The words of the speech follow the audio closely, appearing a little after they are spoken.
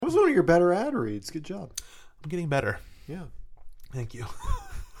was one of your better ad reads. Good job. I'm getting better. Yeah. Thank you.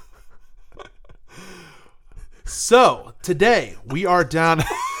 So today we are down. Love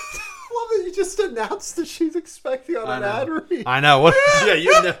that you just announced that she's expecting on an ad read. I know. What? Yeah,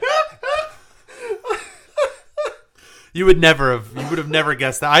 you would have never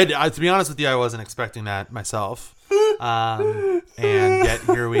guessed that. To be honest with you, I wasn't expecting that myself. And yet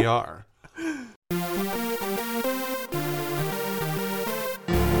here we are.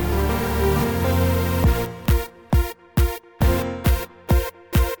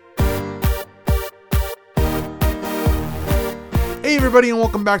 Hey everybody, and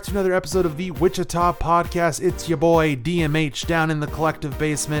welcome back to another episode of the Wichita Podcast. It's your boy DMH down in the collective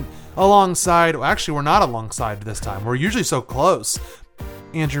basement alongside, well, actually we're not alongside this time. We're usually so close.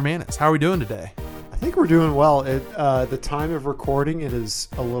 Andrew Manis, how are we doing today? I think we're doing well. At the time of recording, it is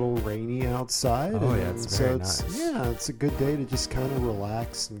a little rainy outside. Oh yeah, it's very nice. Yeah, it's a good day to just kind of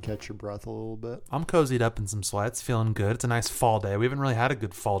relax and catch your breath a little bit. I'm cozied up in some sweats, feeling good. It's a nice fall day. We haven't really had a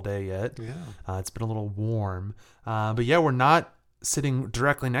good fall day yet. Yeah. It's been a little warm. But yeah, we're not sitting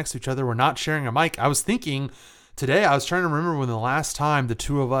directly next to each other. We're not sharing a mic. I was thinking today, I was trying to remember when the last time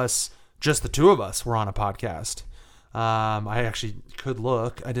just the two of us were on a podcast. I actually could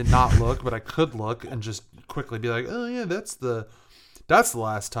look. I did not look, but I could look and just quickly be like, oh yeah, that's the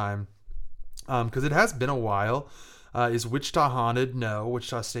last time. Because it has been a while. Is Wichita haunted? No.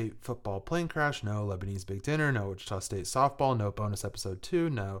 Wichita State football plane crash? No. Lebanese big dinner? No. Wichita State softball? No. Bonus episode 2?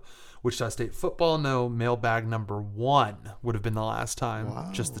 No. Wichita State football? No. Mailbag number 1 would have been the last time.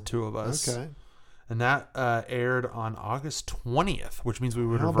 Wow. Just the two of us. Okay. And that aired on August 20th, which means we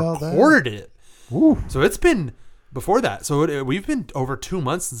would have How about recorded it. Ooh. So it's been before that. So we've been over 2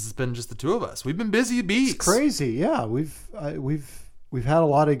 months since it's been just the two of us. We've been busy bees. It's crazy. Yeah, we've had a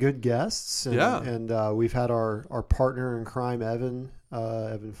lot of good guests. And, Yeah. and we've had our partner in crime, Evan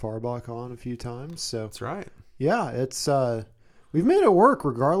Farbach, on a few times. So That's right. yeah, it's we've made it work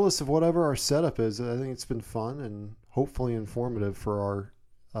regardless of whatever our setup is. I think it's been fun and hopefully informative for our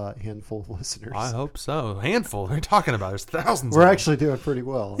handful of listeners. I hope so. Handful. We're talking about. There's thousands. We're of them. actually doing pretty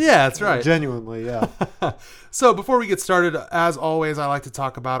well. Yeah, that's right. Genuinely, yeah. So before we get started, as always, I like to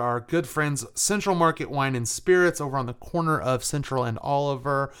talk about our good friends, Central Market Wine and Spirits, over on the corner of Central and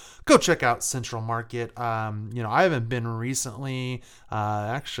Oliver. Go check out Central Market. I haven't been recently.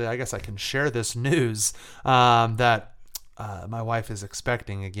 Actually, I guess I can share this news that my wife is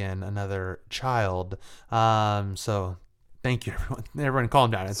expecting again another child. So thank you, everyone. Everyone, calm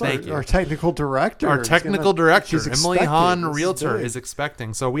down. And thank you. Our technical director. Emily expecting. Hahn, This is realtor, big. is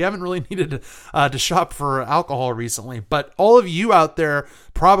expecting. So we haven't really needed to shop for alcohol recently. But all of you out there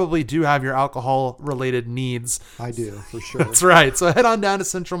probably do have your alcohol-related needs. I do, for sure. That's right. So head on down to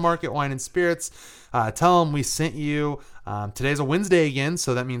Central Market Wine and Spirits. Tell them we sent you. Today's a Wednesday again,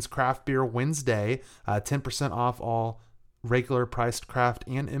 so that means Craft Beer Wednesday. 10% off all regular priced craft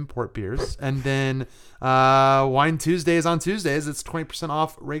and import beers. And then Wine Tuesdays on Tuesdays, it's 20%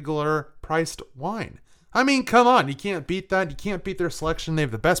 off regular priced wine. I mean, come on. You can't beat that. You can't beat their selection. They have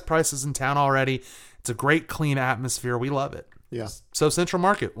the best prices in town already. It's a great, clean atmosphere. We love it. Yeah. So Central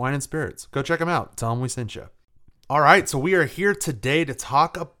Market Wine and Spirits. Go check them out. Tell them we sent you. All right. So we are here today to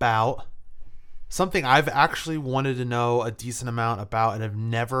talk about something I've actually wanted to know a decent amount about and have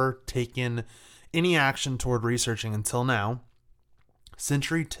never taken any action toward researching until now.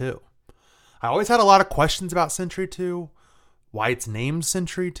 Century 2. I always had a lot of questions about Century 2, why it's named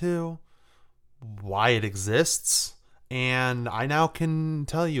Century 2, why it exists, and I now can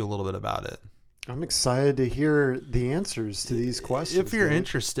tell you a little bit about it. I'm excited to hear the answers to these questions. If you're man.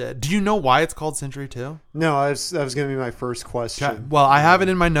 interested. Do you know why it's called Century 2? No, that was going to be my first question. Okay. Well, I have it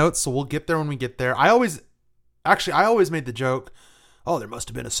in my notes, so we'll get there when we get there. I always made the joke, oh, there must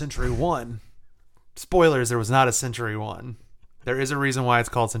have been a Century 1. Spoilers, there was not a Century 1. There is a reason why it's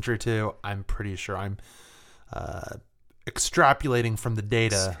called Century 2. I'm pretty sure. I'm extrapolating from the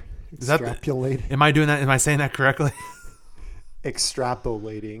data. Extrapolating. Am I doing that? Am I saying that correctly?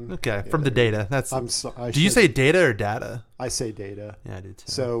 Extrapolating. Okay, from the data. I'm sorry. Do you say data or data? I say data. Yeah, I do too.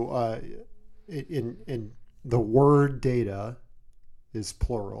 So in the word data is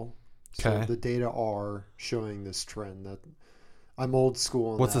plural. Okay. So the data are showing this trend. That I'm old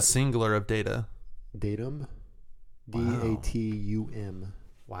school on What's that. the singular of data? Datum. Wow. DATUM.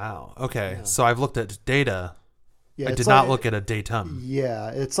 Wow. Okay. Yeah. So I've looked at data. Yeah, I it's did not like- look at a datum. Yeah,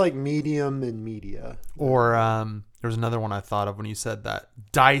 it's like medium and media. Or there was another one I thought of when you said that.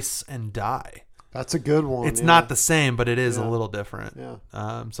 Dice and die. That's a good one. It's yeah. not the same, but it is a Yeah. little different.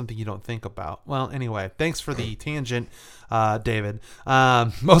 Yeah. Something you don't think about. Well, anyway, thanks for the tangent, David.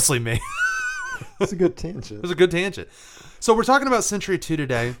 Mostly me. It's a good It tangent. was a good tangent. So we're talking about Century 2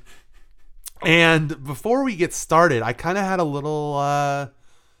 today. And before we get started, I kind of had a little,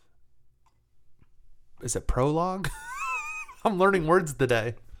 is it prologue? I'm learning words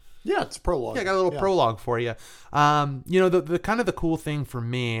today. Yeah, it's prologue. Yeah, I got a little prologue for you. The kind of the cool thing for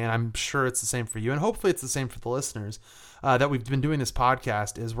me, and I'm sure it's the same for you, and hopefully it's the same for the listeners, that we've been doing this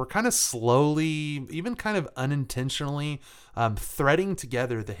podcast, is we're kind of slowly, even kind of unintentionally, threading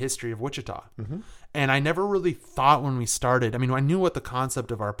together the history of Wichita. Mm-hmm. And I never really thought when we started, I mean, I knew what the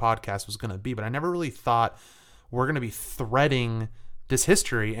concept of our podcast was going to be, but I never really thought we're going to be threading this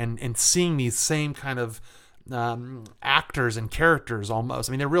history and seeing these same kind of actors and characters almost.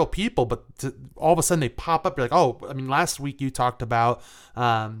 I mean, they're real people, but all of a sudden they pop up. You're like, oh, I mean, last week you talked about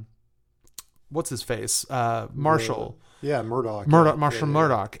what's his face, Marshall. Yeah, Murdoch. Marshall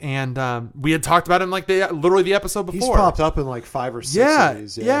Murdoch, and we had talked about him like literally the episode before. He's popped up in like 5 or 6 of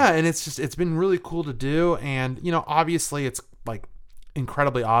these. Yeah, and it's been really cool to do, and obviously it's like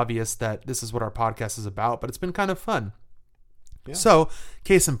incredibly obvious that this is what our podcast is about, but it's been kind of fun. Yeah. So,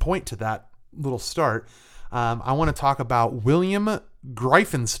 case in point to that little start. I want to talk about William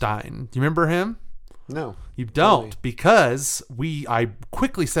Greifenstein. Do you remember him? No. You don't, really. Because I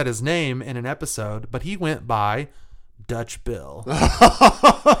quickly said his name in an episode, but he went by Dutch Bill.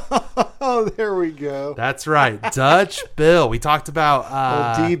 Oh, there we go. That's right. Dutch Bill. We talked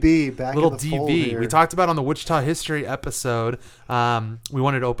about little DB back little in the DB. fold here. We talked about on the Wichita history episode. We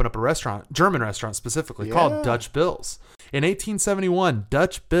wanted to open up a restaurant, German restaurant specifically, called Dutch Bill's. In 1871,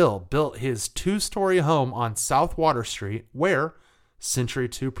 Dutch Bill built his 2-story home on South Water Street, where Century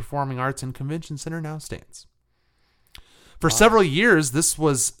 2 Performing Arts and Convention Center now stands. For several years, this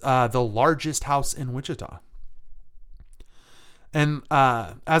was the largest house in Wichita. And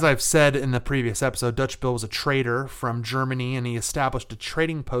as I've said in the previous episode, Dutch Bill was a trader from Germany, and he established a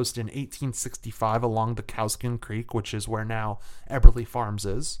trading post in 1865 along the Cowskin Creek, which is where now Eberly Farms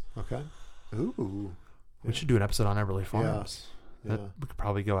is. Okay. Ooh. We should do an episode on Eberly Farms. Yeah. We could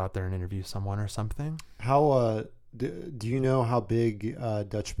probably go out there and interview someone or something. How do you know how big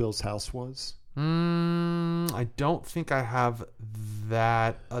Dutch Bill's house was? I don't think I have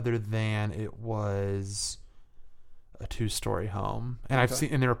that, other than it was a 2-story home. And I've seen,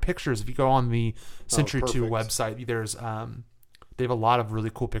 and there are pictures. If you go on the Century 2 website, there's they have a lot of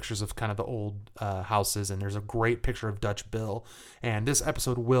really cool pictures of kind of the old houses, and there's a great picture of Dutch Bill. And this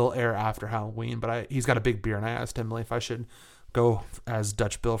episode will air after Halloween, but he's got a big beard, and I asked Emily if I should go as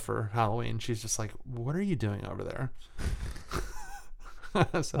Dutch Bill for Halloween. She's just like, what are you doing over there?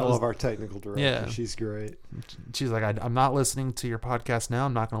 So I love our technical director. Yeah. She's great. She's like, I'm not listening to your podcast now.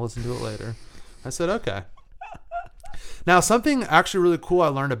 I'm not going to listen to it later. I said, okay. Now, something actually really cool I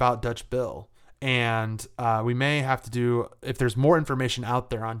learned about Dutch Bill, and we may have to do, if there's more information out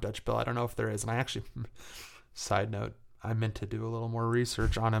there on Dutch Bill, I don't know if there is, and I actually, side note, I meant to do a little more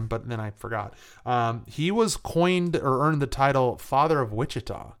research on him, but then I forgot. He was coined or earned the title Father of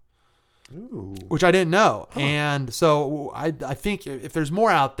Wichita. Ooh. Which I didn't know. Huh. And so I think if there's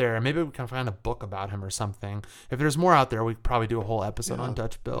more out there, maybe we can find a book about him or something. If there's more out there, we could probably do a whole episode on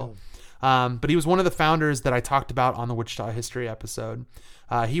Dutch Bill. Yeah. But he was one of the founders that I talked about on the Wichita history episode.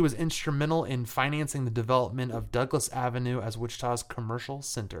 He was instrumental in financing the development of Douglas Avenue as Wichita's commercial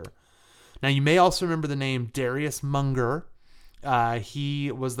center. Now, you may also remember the name Darius Munger.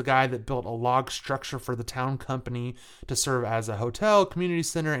 He was the guy that built a log structure for the town company to serve as a hotel, community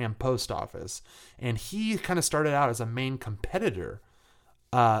center, and post office. And he kind of started out as a main competitor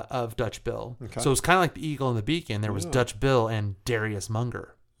of Dutch Bill. Okay. So it was kind of like the Eagle and the Beacon. There was Dutch Bill and Darius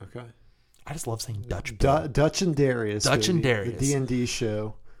Munger. Okay. I just love saying Dutch Bill. Dutch and Darius. Dutch and Darius. The D&D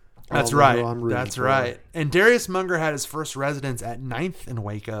show. That's right. That's right. And Darius Munger had his first residence at 9th and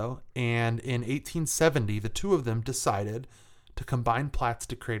Waco. And in 1870, the two of them decided to combine plats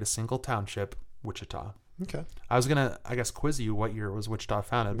to create a single township, Wichita. Okay. I was going to, I guess, quiz you what year was Wichita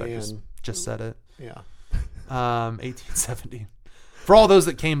founded, but I just said it. Yeah. 1870. For all those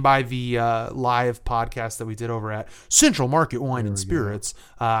that came by the live podcast that we did over at Central Market Wine and Spirits,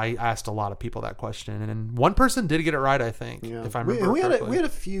 I asked a lot of people that question, and one person did get it right, I think, if I remember correctly. We had a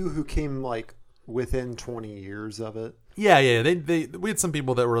few who came like within 20 years of it. Yeah. We had some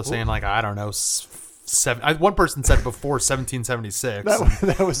people that were saying like, I don't know, one person said before 1776.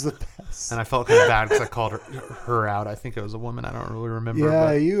 That was the best. And I felt kind of bad because I called her out. I think it was a woman. I don't really remember.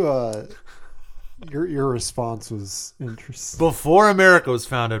 Yeah, Your response was interesting. Before America was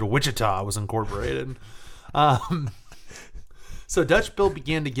founded, Wichita was incorporated. So Dutch Bill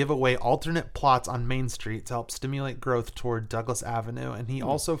began to give away alternate plots on Main Street to help stimulate growth toward Douglas Avenue, and he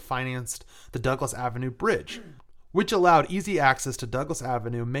also financed the Douglas Avenue Bridge, which allowed easy access to Douglas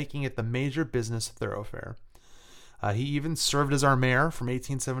Avenue, making it the major business thoroughfare. He even served as our mayor from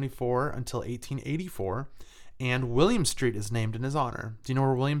 1874 until 1884, and William Street is named in his honor. Do you know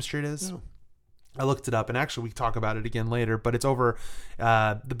where William Street is? No. I looked it up, and actually we can talk about it again later, but it's over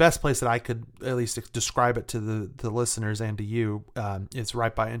the best place that I could at least describe it to the listeners and to you. It's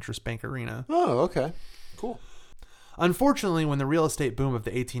right by Interest Bank Arena. Oh, okay. Cool. Unfortunately, when the real estate boom of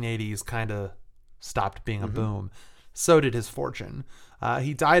the 1880s kind of stopped being a boom, so did his fortune.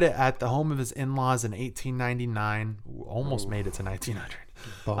 He died at the home of his in-laws in 1899. Almost made it to 1900.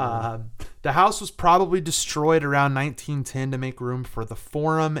 The house was probably destroyed around 1910 to make room for the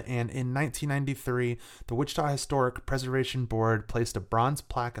Forum, and in 1993, the Wichita Historic Preservation Board placed a bronze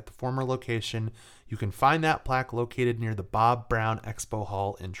plaque at the former location. You can find that plaque located near the Bob Brown Expo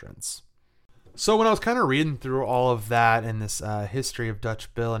Hall entrance. So when I was kind of reading through all of that and this history of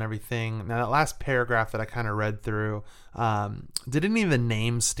Dutch Bill and everything, now that last paragraph that I kind of read through, did any of the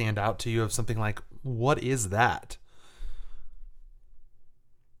names stand out to you of something like, what is that?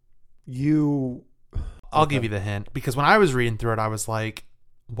 I'll give you the hint, because when I was reading through it, I was like,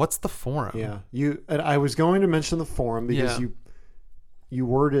 what's the Forum? Yeah. And I was going to mention the Forum because you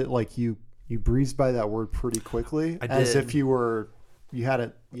word it like you breezed by that word pretty quickly. As if you had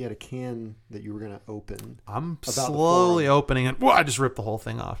a can that you were going to open. I'm slowly opening it. Well, I just ripped the whole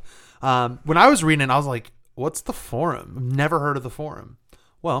thing off. When I was reading it, I was like, what's the Forum? I've never heard of the Forum.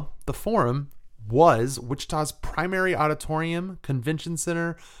 Well, the Forum was Wichita's primary auditorium, convention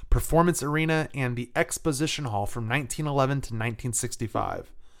center, performance arena, and the exposition hall from 1911 to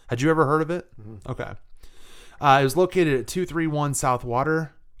 1965. Had you ever heard of it? Mm-hmm. Okay. It was located at 231 South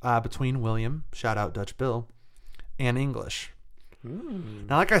Water between William, shout out Dutch Bill, and English.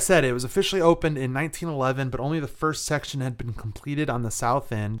 Now, like I said, it was officially opened in 1911, but only the first section had been completed on the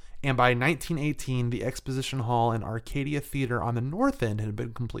south end. And by 1918, the exposition hall and Arcadia Theater on the north end had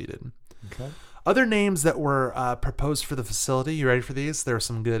been completed. Okay. Other names that were proposed for the facility, you ready for these? There are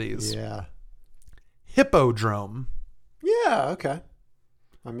some goodies. Yeah. Hippodrome. Yeah, okay.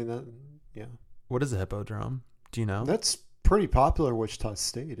 I mean, yeah. What is a hippodrome? Do you know? That's pretty popular in Wichita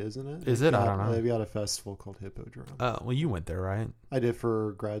State, isn't it? Is it? I don't know. They've got a festival called Hippodrome. Oh, well, you went there, right? I did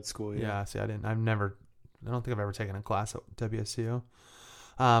for grad school, yeah. Yeah, see, I didn't. I don't think I've ever taken a class at WSU.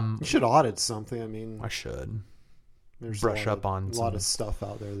 You should audit something. I mean, I should. There's brush up on a lot of stuff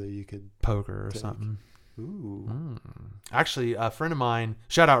out there that you could poker or take. something. Ooh. Actually, a friend of mine,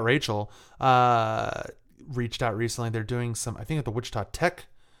 shout out Rachel, reached out recently. They're doing some, I think at the Wichita Tech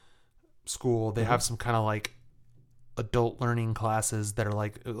School, they have some kind of like adult learning classes that are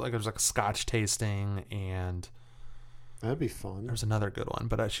like there's like a scotch tasting, and that'd be fun. There's another good one,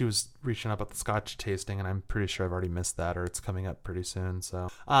 but she was reaching up at the scotch tasting, and I'm pretty sure I've already missed that, or it's coming up pretty soon. So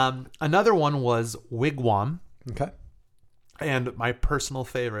another one was Wigwam. Okay. And my personal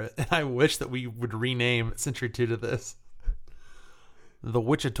favorite, and I wish that we would rename Century 2 to this, the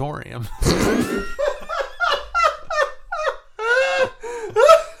Witchatorium.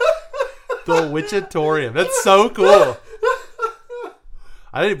 The Witchatorium. That's so cool.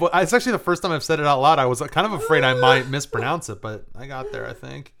 It's actually the first time I've said it out loud. I was kind of afraid I might mispronounce it, but I got there, I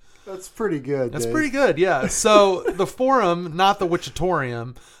think. That's pretty good. That's Dave. pretty good, yeah. So the Forum, not the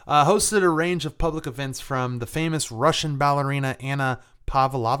Witchatorium, hosted a range of public events from the famous Russian ballerina Anna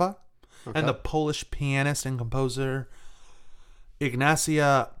Pavlova and the Polish pianist and composer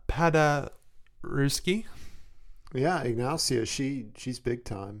Ignacia Paderewski. Yeah, Ignacia, she's big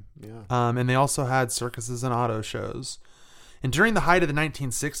time. Yeah. And they also had circuses and auto shows. And during the height of the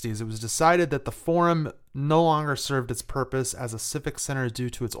 1960s, it was decided that the Forum no longer served its purpose as a civic center due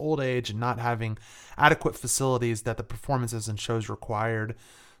to its old age and not having adequate facilities that the performances and shows required.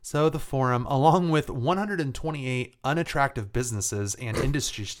 So the Forum, along with 128 unattractive businesses and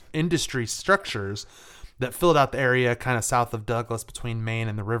industry structures that filled out the area kind of south of Douglas between Maine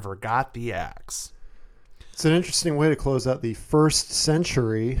and the river, got the axe. It's an interesting way to close out the first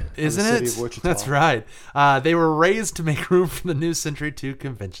century, isn't of the it? City of Wichita. That's right. They were raised to make room for the new Century 2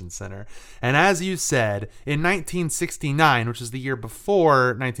 Convention Center. And as you said, in 1969, which is the year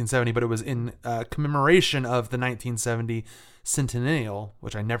before 1970, but it was in commemoration of the 1970 centennial,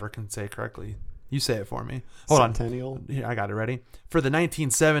 which I never can say correctly. You say it for me. Hold Centennial. on. Here, I got it ready. For the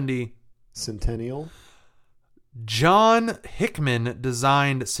 1970 Centennial. John Hickman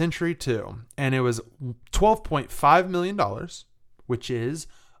designed Century 2, and it was $12.5 million, which is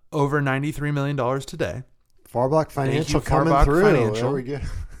over $93 million today. Farbach Financial coming Farbach through. Financial. There we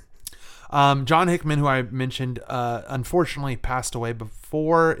go. John Hickman, who I mentioned, unfortunately passed away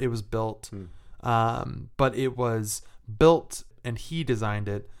before it was built, but it was built and he designed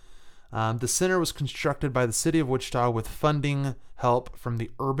it The center was constructed by the city of Wichita with funding help from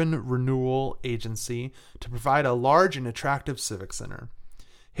the Urban Renewal Agency to provide a large and attractive civic center.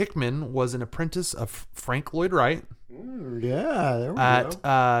 Hickman was an apprentice of Frank Lloyd Wright there we at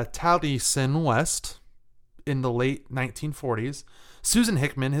go. Towson West in the late 1940s. Susan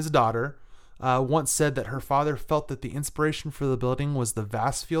Hickman, his daughter, once said that her father felt that the inspiration for the building was the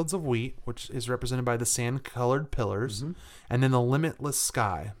vast fields of wheat, which is represented by the sand-colored pillars, and then the limitless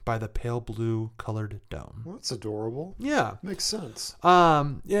sky by the pale blue-colored dome. Well, that's adorable. Yeah. Makes sense.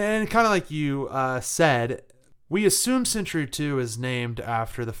 And kind of like you said, we assume Century 2 is named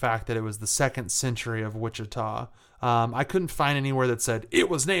after the fact that it was the second century of Wichita. I couldn't find anywhere that said it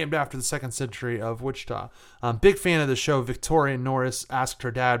was named after the second century of Wichita. Big fan of the show. Victoria Norris asked her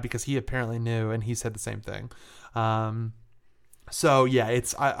dad because he apparently knew, and he said the same thing. So yeah,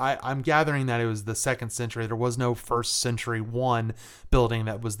 I'm gathering that it was the second century. There was no first century one building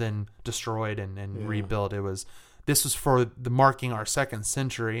that was then destroyed and rebuilt. This was for the marking our second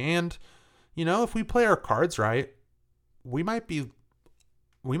century. And if we play our cards right, we might be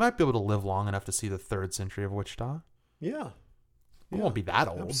able to live long enough to see the third century of Wichita. Yeah. We won't be that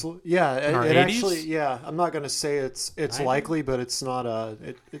old. Absolutely. Yeah. It actually, I'm not going to say it's likely, but it's not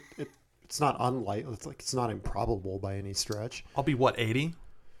it's not unlikely. It's not improbable by any stretch. I'll be 80?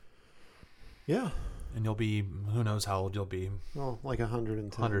 Yeah. And you'll be, who knows how old you'll be. Well, like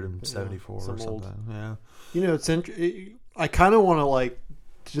 110. 174 or something. Old. Yeah. It's I kind of want to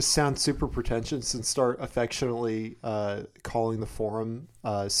just sound super pretentious and start affectionately calling the forum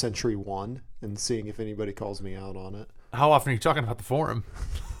Century 1 and seeing if anybody calls me out on it. How often are you talking about the forum?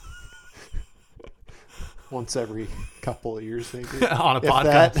 Once every couple of years, maybe. On a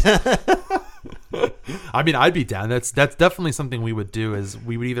podcast. I mean, I'd be down. That's definitely something we would do. Is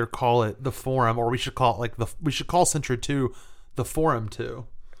we would either call it the forum, or we should call it we should call Century 2 the forum 2.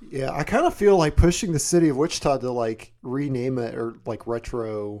 Yeah, I kind of feel like pushing the city of Wichita to rename it or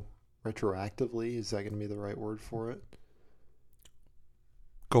retroactively. Is that going to be the right word for it?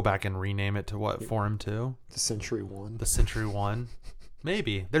 Go back and rename it to what? Forum 2? The Century 1. The Century 1.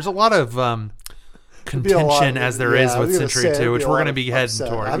 Maybe. There's a lot of contention as there is with Century 2, which we're going to be heading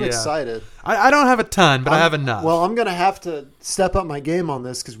toward. I'm excited. I don't have a ton, but I have enough. Well, I'm going to have to step up my game on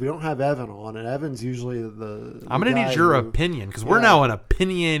this because we don't have Evan on, and Evan's usually the I'm going to need your opinion because we're now an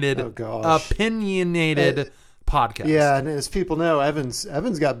opinionated podcast. Yeah, and as people know, Evan's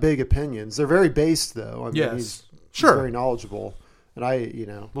got big opinions. They're very based, though. I mean, he's very knowledgeable.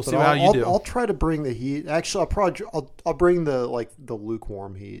 And we'll see how you do. I'll try to bring the heat. Actually, I'll bring the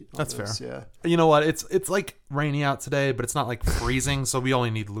lukewarm heat. That's fair. Yeah. You know what? It's rainy out today, but it's not freezing, so we only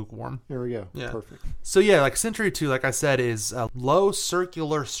need lukewarm. There we go. Yeah. Perfect. So yeah, Century 2, like I said, is a low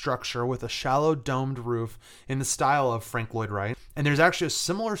circular structure with a shallow domed roof in the style of Frank Lloyd Wright. And there's actually a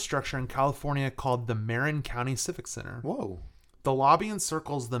similar structure in California called the Marin County Civic Center. Whoa. The lobby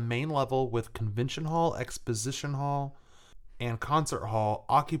encircles the main level with convention hall, exposition hall, and concert hall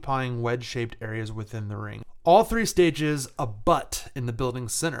occupying wedge-shaped areas within the ring. All three stages abut in the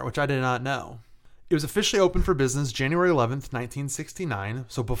building's center, which I did not know. It was officially opened for business January 11th, 1969,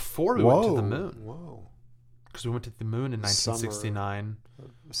 so before we went to the moon. Whoa. Because we went to the moon in 1969.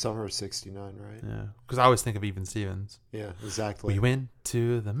 Summer of 69, right? Yeah. Because I always think of Even Stevens. Yeah, exactly. We went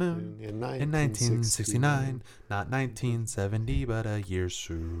to the moon in 1969, not 1970, but a year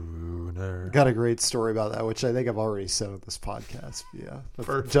sooner. Got a great story about that, which I think I've already said on this podcast. Yeah.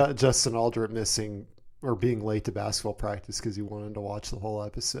 Justin Aldrich missing or being late to basketball practice because he wanted to watch the whole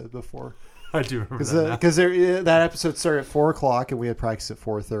episode before. I do remember that. Because that episode started at 4 o'clock and we had practice at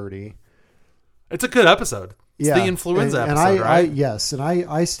 4:30. It's a good episode. It's the influenza episode, right? Yes, and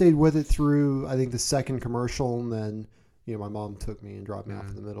I stayed with it through, I think, the second commercial, and then, my mom took me and dropped me off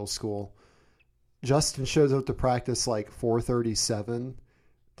at the middle school. Justin shows up to practice 4:37,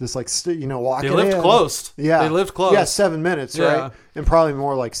 just walking in. They lived close. Yeah. They lived close. Yeah, 7 minutes, right? And probably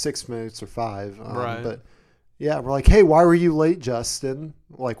more like 6 minutes or 5. Right. But, yeah, we're like, hey, why were you late, Justin?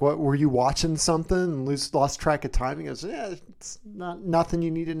 What, were you watching something and lost track of time? He goes, yeah, it's nothing you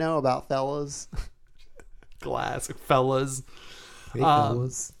need to know about, fellas. Classic fellas. Hey,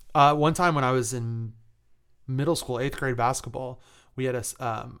 fellas. One time when I was in middle school, 8th grade basketball, we had a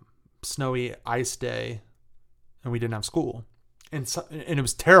snowy ice day, and we didn't have school, and it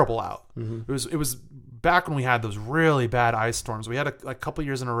was terrible out. Mm-hmm. It was back when we had those really bad ice storms. We had a couple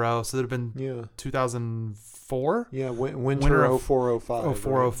years in a row, so it would have been 2004. Yeah, winter of 0405.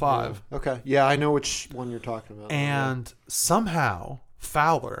 0405. Yeah. Okay, yeah, I know which one you're talking about. And somehow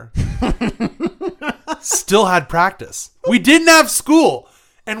Fowler still had practice. We didn't have school,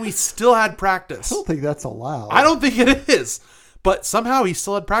 and we still had practice. I don't think that's allowed. I don't think it is. But somehow he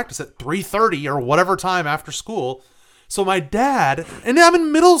still had practice at 3:30 or whatever time after school. So my dad, and I'm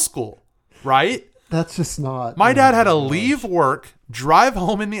in middle school, right? That's just not. My dad had to leave work, drive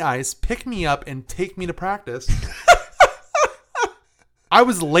home in the ice, pick me up, and take me to practice. I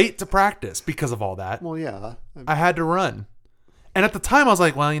was late to practice because of all that. Well, yeah. I had to run. And at the time, I was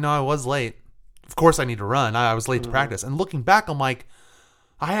like, well, I was late. Of course I need to run. I was late to practice. And looking back, I'm like,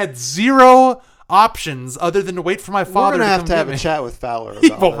 I had zero options other than to wait for my father to come to have a chat with Fowler about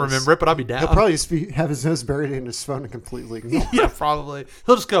He won't remember it, but I'll be down. He'll probably just have his nose buried in his phone and completely ignore it. Yeah, probably.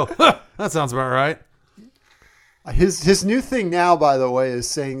 He'll just go, that sounds about right. His new thing now, by the way, is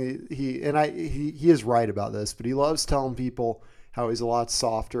saying he is right about this, but he loves telling people how he's a lot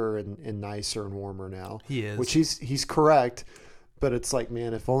softer and nicer and warmer now. He is. Which he's correct. But it's like,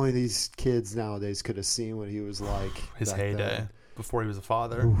 man, if only these kids nowadays could have seen what he was like. His heyday before he was a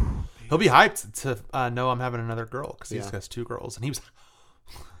father. Ooh, he'll be hyped to know I'm having another girl because he has 2 girls. And he was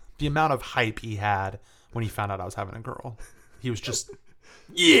the amount of hype he had when he found out I was having a girl. He was just,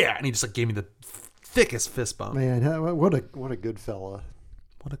 yeah. And he just gave me the thickest fist bump. Man, what a good fella.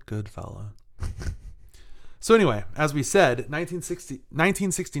 What a good fella. So anyway, as we said,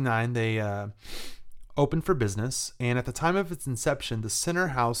 1969, they opened for business, and at the time of its inception, the center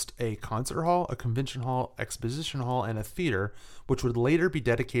housed a concert hall, a convention hall, exposition hall, and a theater, which would later be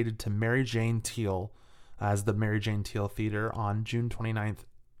dedicated to Mary Jane Teal as the Mary Jane Teal Theater on June 29th.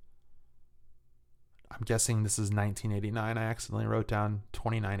 I'm guessing this is 1989. I accidentally wrote down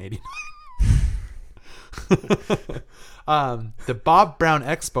 2989. The Bob Brown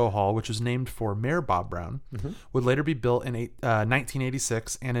Expo Hall, which was named for Mayor Bob Brown, would later be built in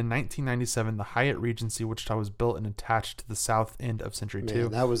 1986, and in 1997 the Hyatt Regency Wichita was built and attached to the south end of Century 2.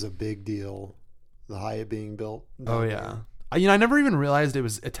 That was a big deal, the Hyatt being built. Oh yeah. I never even realized it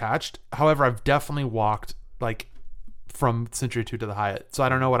was attached. However, I've definitely walked from Century 2 to the Hyatt, so I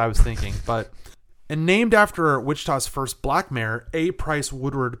don't know what I was thinking. But and named after Wichita's first black mayor, A. Price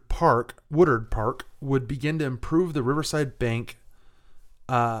Woodard Park would begin to improve the Riverside Bank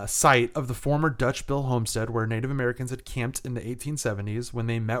site of the former Dutch Bill homestead where Native Americans had camped in the 1870s when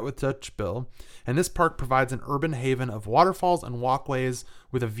they met with Dutch Bill. And this park provides an urban haven of waterfalls and walkways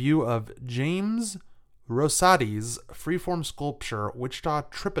with a view of James Rosati's freeform sculpture, Wichita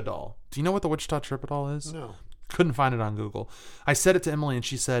Tripodol. Do you know what the Wichita Tripodol is? No. Couldn't find it on Google. I said it to Emily and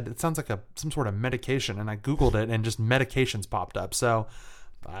she said, it sounds like some sort of medication. And I Googled it and just medications popped up. So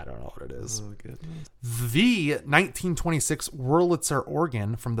I don't know what it is. Oh, goodness. The 1926 Wurlitzer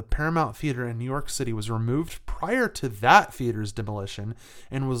organ from the Paramount Theater in New York City was removed prior to that theater's demolition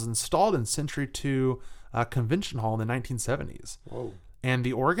and was installed in Century 2 Convention Hall in the 1970s. Whoa. And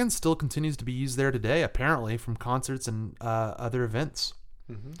the organ still continues to be used there today, apparently, from concerts and other events.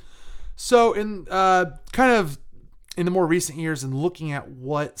 Mm-hmm. So in kind of in the more recent years and looking at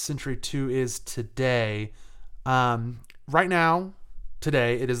what Century 2 is today, right now,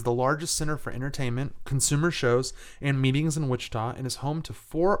 today, it is the largest center for entertainment, consumer shows, and meetings in Wichita and is home to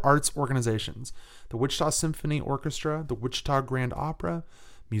 4 arts organizations: the Wichita Symphony Orchestra, the Wichita Grand Opera,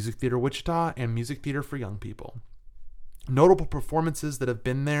 Music Theater Wichita, and Music Theater for Young People. Notable performances that have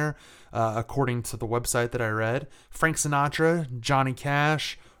been there, according to the website that I read: Frank Sinatra, Johnny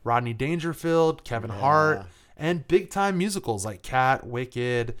Cash, Rodney Dangerfield, Kevin Hart, and big-time musicals like Cat,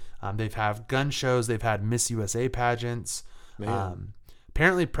 Wicked. They've had gun shows. They've had Miss USA pageants.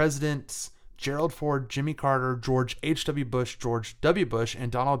 Apparently, Presidents Gerald Ford, Jimmy Carter, George H.W. Bush, George W. Bush,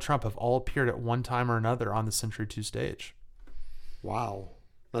 and Donald Trump have all appeared at one time or another on the Century 2 stage. Wow.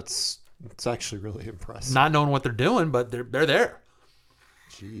 It's actually really impressive. Not knowing what they're doing, but they're there.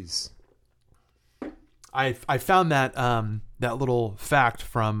 Jeez. I found that that little fact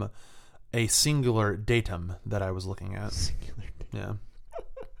from a singular datum that I was looking at. Singular datum. Yeah.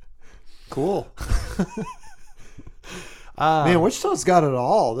 Cool. Man, Wichita's got it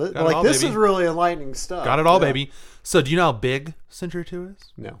all. This is really enlightening stuff. Got it all, baby. So do you know how big Century 2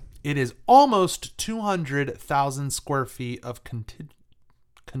 is? No. It is almost 200,000 square feet of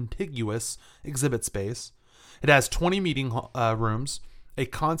contiguous exhibit space. It has 20 meeting rooms, a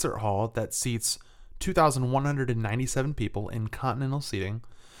concert hall that seats 2,197 people in continental seating.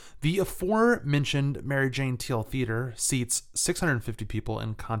 The aforementioned Mary Jane Teal Theater seats 650 people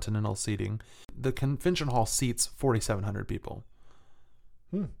in continental seating. The convention hall seats 4,700 people.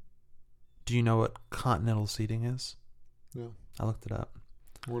 Do you know what continental seating is? No. I looked it up.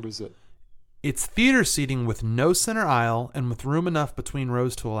 What is it? It's theater seating with no center aisle and with room enough between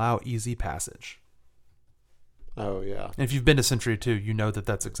rows to allow easy passage. Oh, yeah. And if you've been to Century 2, you know that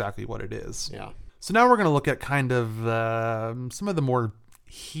that's exactly what it is. Yeah. So now we're going to look at kind of some of the more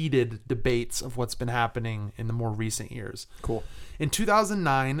heated debates of what's been happening in the more recent years. Cool. In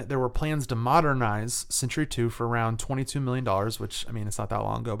 2009, there were plans to modernize Century 2 for around $22 million, which, I mean, it's not that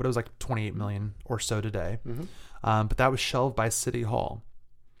long ago, but it was like $28 million or so today. Mm-hmm. But that was shelved by City Hall.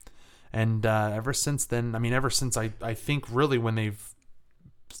 And ever since then, I mean, ever since I think really when they've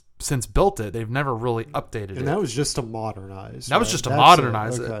since built it, they've never really updated it. And that was just to modernize. That was just to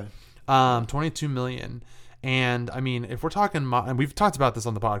modernize it. $22 million. And I mean, if we're talking, and we've talked about this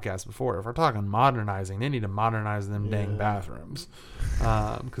on the podcast before, if we're talking modernizing, they need to modernize them dang bathrooms.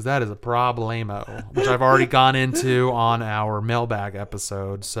 Because that is a problemo, which I've already gone into on our mailbag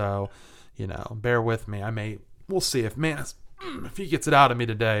episode. So, you know, bear with me. We'll see if he gets it out of me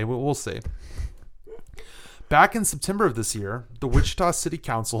today. We'll see. Back in September of this year, the Wichita City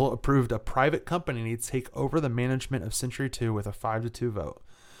Council approved a private company to take over the management of Century 2 with a 5-2 vote.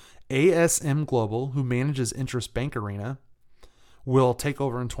 ASM Global, who manages Interest Bank Arena, will take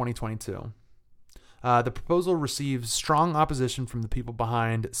over in 2022. The proposal receives strong opposition from the people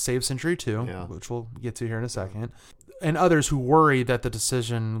behind Save Century 2, which we'll get to here in a second, and others who worry that the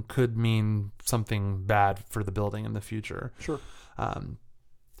decision could mean something bad for the building in the future. Sure.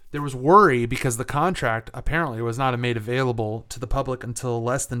 There was worry because the contract apparently was not made available to the public until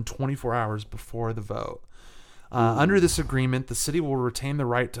less than 24 hours before the vote. Under this agreement, the city will retain the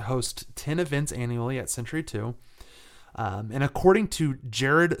right to host 10 events annually at Century 2. And according to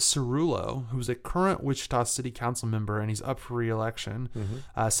Jared Cerullo, who's a current Wichita City Council member and he's up for re-election,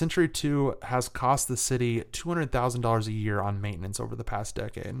 Century 2 has cost the city $200,000 a year on maintenance over the past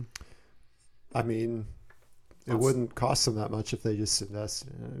decade. I mean, it wouldn't cost them that much if they just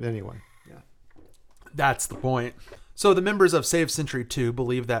invested in it. Anyway, that's the point. So the members of Save Century 2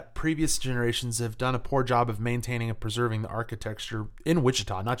 believe that previous generations have done a poor job of maintaining and preserving the architecture in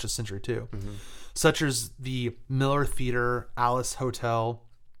Wichita, not just Century 2, such as the Miller Theater, Alice Hotel,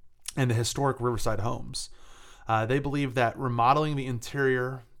 and the historic Riverside Homes. They believe that remodeling the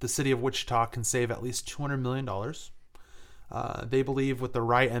interior, the city of Wichita can save at least $200 million. They believe with the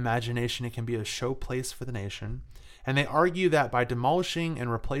right imagination, it can be a showplace for the nation. And they argue that by demolishing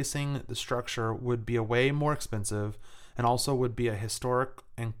and replacing the structure would be a way more expensive and also would be a historic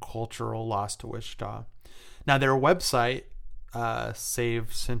and cultural loss to Wichita. Now, their website,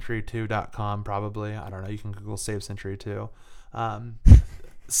 savecentury2.com, probably, I don't know, you can Google Save Century 2,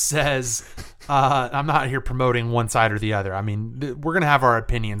 says, I'm not here promoting one side or the other. I mean, we're going to have our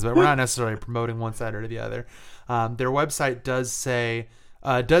opinions, but we're not necessarily promoting one side or the other. Their website does say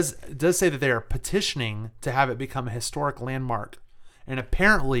that they are petitioning to have it become a historic landmark, and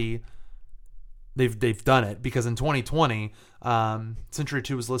apparently they've done it because in 2020, Century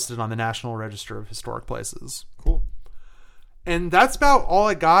 2 was listed on the National Register of Historic Places. Cool. And that's about all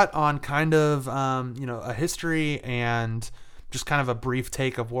I got on kind of a history and just kind of a brief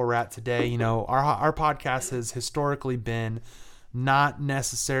take of where we're at today. You know, our podcast has historically been not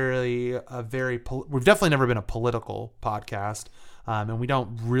necessarily we've definitely never been a political podcast. And we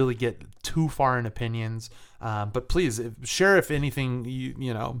don't really get too far in opinions. But please share if anything,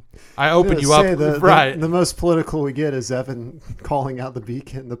 I open you up. Right. The most political we get is Evan calling out the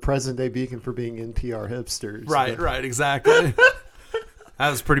Beacon, the present day Beacon, for being NPR hipsters. Right, exactly. That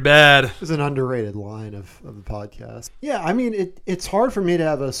was pretty bad. It was an underrated line of the podcast. Yeah, I mean, it's hard for me to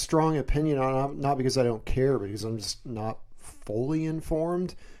have a strong opinion on it, not because I don't care, but because I'm just not fully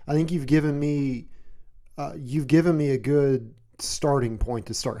informed. I think you've given me a good starting point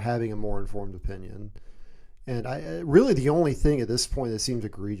to start having a more informed opinion. And really the only thing at this point that seems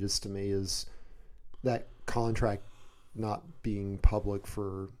egregious to me is that contract not being public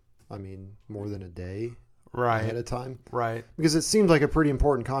for, more than a day ahead of time. Right. Because it seems like a pretty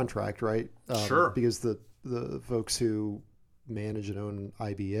important contract, right? Sure. Because the folks who manage and own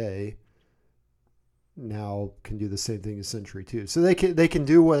IBA now can do the same thing as Century 2. So they can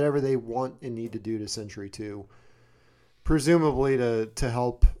do whatever they want and need to do to Century 2. Presumably to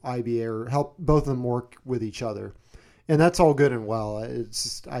help IBA or help both of them work with each other. And that's all good and well. It's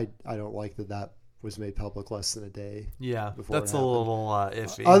just, I don't like that was made public less than a day. Yeah, that's a little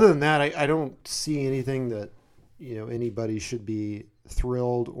iffy. Other than that, I don't see anything that anybody should be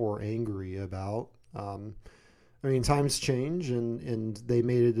thrilled or angry about. Times change, and they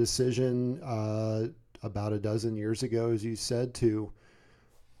made a decision about a dozen years ago, as you said, to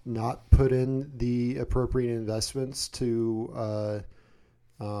not put in the appropriate investments to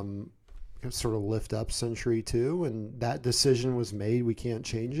sort of lift up Century 2, and that decision was made. We can't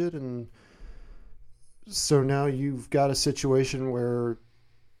change it, and so now you've got a situation where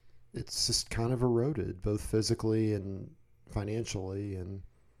it's just kind of eroded, both physically and financially, and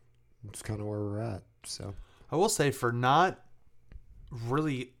it's kind of where we're at. So I will say, for not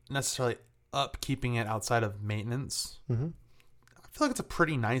really necessarily upkeeping it outside of maintenance. Mm-hmm. I feel like it's a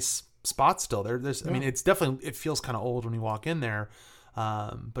pretty nice spot still. There's, I mean, it's definitely, it feels kind of old when you walk in there,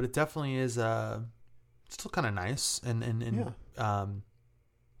 but it definitely is still kind of nice and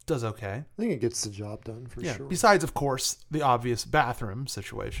does okay. I think it gets the job done for sure. Besides, of course, the obvious bathroom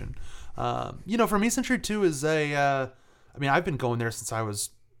situation. For me, Century 2 is I mean, I've been going there since I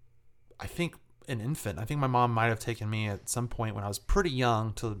was, I think, an infant. I think my mom might have taken me at some point when I was pretty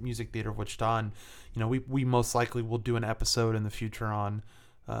young to the Music Theater of Wichita. And, we most likely will do an episode in the future on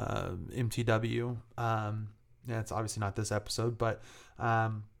MTW. It's obviously not this episode, but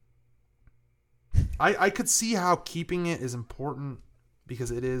I could see how keeping it is important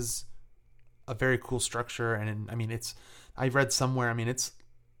because it is a very cool structure. And I read somewhere,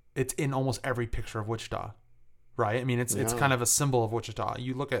 it's in almost every picture of Wichita, right? I mean, it's kind of a symbol of Wichita.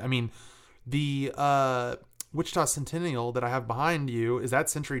 You look at, the Wichita Centennial that I have behind you, is that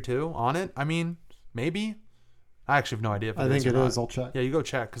Century 2 on it? Maybe. I actually have no idea if it is. I think it is. I'll check. Yeah, you go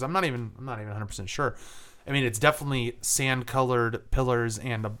check because I'm not even 100% sure. It's definitely sand-colored pillars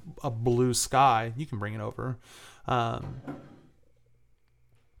and a blue sky. You can bring it over. I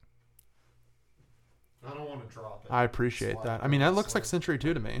don't want to drop it. I appreciate that. That looks like Century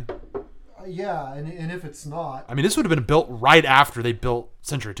 2 to me. Yeah, and if it's not... this would have been built right after they built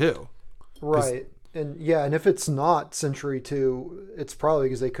Century 2. Right. And if it's not Century 2, it's probably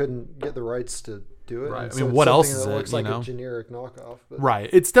because they couldn't get the rights to do it. Right. What else is it? It looks like a generic knockoff. But. Right.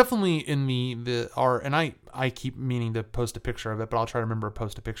 It's definitely in the art, and I keep meaning to post a picture of it, but I'll try to remember to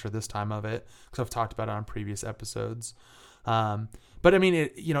post a picture this time of it because I've talked about it on previous episodes.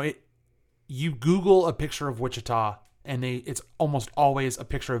 You Google a picture of Wichita, and it's almost always a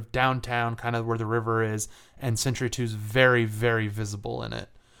picture of downtown, kind of where the river is, and Century 2 is very, very visible in it.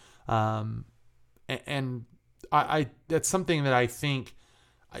 And I that's something that I think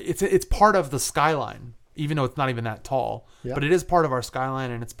it's part of the skyline, even though it's not even that tall, but it is part of our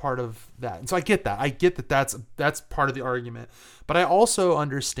skyline and it's part of that. And so I get that that's part of the argument, but I also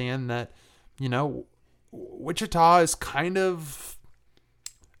understand that, Wichita is kind of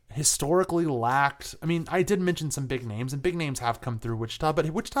historically lacked. I did mention some big names, and big names have come through Wichita, but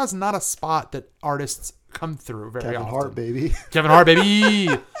Wichita is not a spot that artists come through very often. Kevin Hart, baby.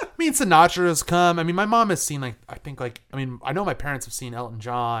 Sinatra has come. My mom has seen I know my parents have seen Elton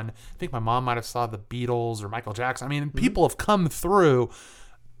John. I think my mom might have saw the Beatles or Michael Jackson. People have come through.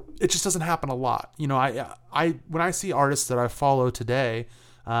 It just doesn't happen a lot. When I see artists that I follow today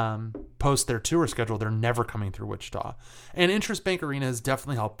post their tour schedule, they're never coming through Wichita. And Interest Bank Arena has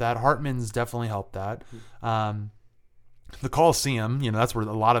definitely helped that. Hartman's definitely helped that. The Coliseum, that's where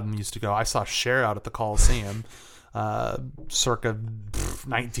a lot of them used to go. I saw Cher out at the Coliseum circa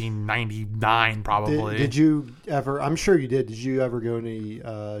 1999 probably. Did you ever, I'm sure you did you ever go to any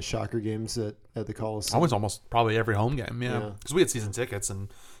Shocker games at the Coliseum? I was almost probably every home game, because we had season tickets, and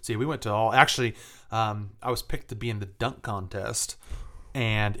we went to all, actually I was picked to be in the dunk contest,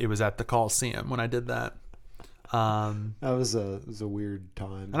 and it was at the Coliseum when I did that. That was a weird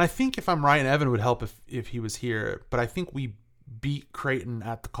time. And I think if I'm right, and Evan would help if he was here, but I think we beat Creighton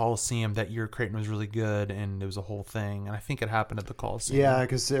at the Coliseum that year. Creighton was really good, and it was a whole thing. And I think it happened at the Coliseum. Yeah,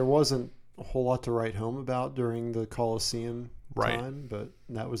 because there wasn't a whole lot to write home about during the Coliseum time, but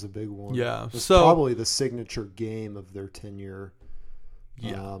that was a big one. Yeah, it was probably the signature game of their tenure.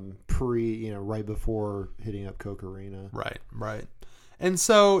 Yeah, right before hitting up Koch Arena. Right. And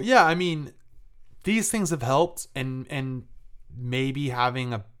so, these things have helped, and maybe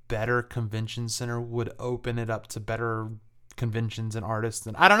having a better convention center would open it up to better conventions and artists.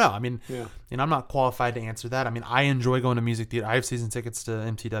 And I don't know. I'm not qualified to answer that. I enjoy going to Music Theater. I have season tickets to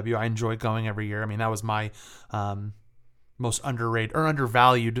MTW. I enjoy going every year. That was my most underrated or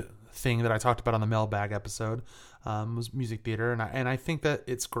undervalued thing that I talked about on the mailbag episode, was Music Theater. And I think that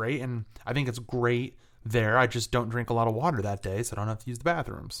it's great. And I think it's great there. I just don't drink a lot of water that day, so I don't have to use the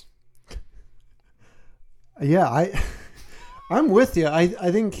bathrooms. Yeah, I'm with you. I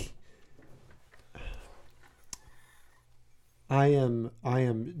think I am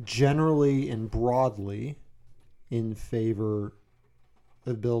generally and broadly in favor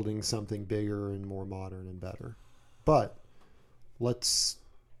of building something bigger and more modern and better. But let's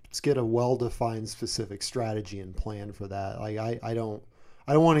get a well-defined specific strategy and plan for that. I don't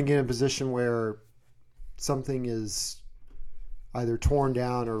want to get in a position where something is either torn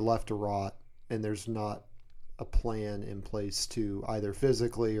down or left to rot and there's not a plan in place to either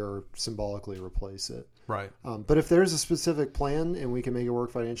physically or symbolically replace it. Right. But if there's a specific plan and we can make it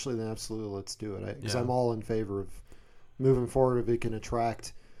work financially, then absolutely let's do it. Because I'm all in favor of moving forward if it can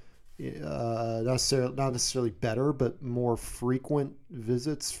attract, not necessarily better, but more frequent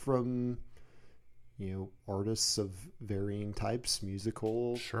visits from, artists of varying types,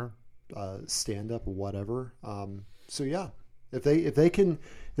 musical, sure, stand up, whatever. So yeah, if they can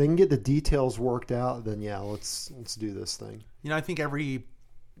get the details worked out, then yeah, let's do this thing. I think every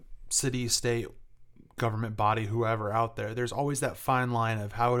city, state, government body, whoever out there, there's always that fine line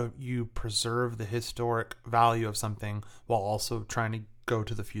of how do you preserve the historic value of something while also trying to go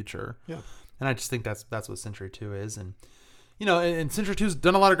to the future. Yeah. And I just think that's what Century 2 is. And, and Century 2's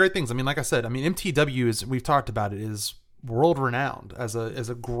done a lot of great things. I mean, like I said, MTW is, we've talked about it, is world renowned as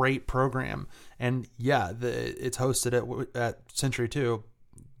a great program. And yeah, it's hosted at Century 2.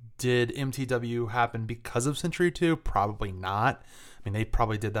 Did MTW happen because of Century 2? Probably not. I mean, they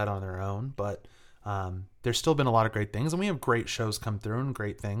probably did that on their own, but there's still been a lot of great things, and we have great shows come through and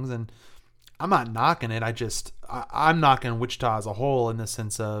great things. And I'm not knocking it. I'm knocking Wichita as a whole in the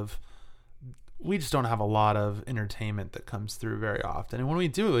sense of we just don't have a lot of entertainment that comes through very often. And when we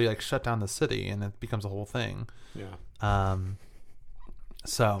do, we shut down the city and it becomes a whole thing. Yeah.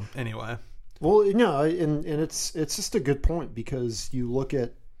 So anyway. Well, and it's just a good point, because you look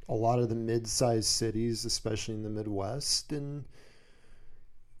at a lot of the mid-sized cities, especially in the Midwest, and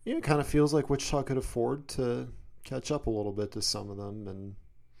it kind of feels like Wichita could afford to catch up a little bit to some of them. And,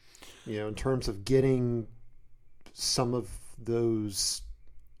 in terms of getting some of those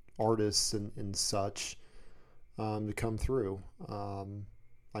artists and such to come through.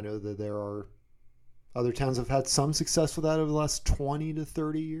 I know that there are other towns that have had some success with that over the last 20 to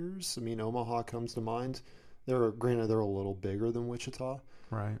 30 years. I mean, Omaha comes to mind. Granted, they're a little bigger than Wichita.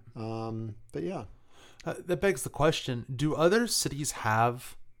 Right. But yeah. That begs the question, do other cities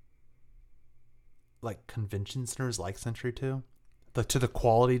have convention centers like Century 2? To the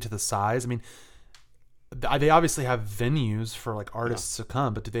quality, to the size? I mean, they obviously have venues for artists to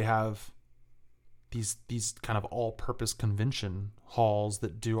come, but do they have these kind of all-purpose convention halls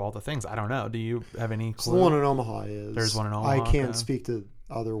that do all the things? I don't know. Do you have any clue? So the one in Omaha is. There's one in Omaha. I can't speak to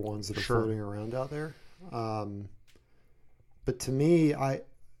other ones that are floating around out there. But to me, I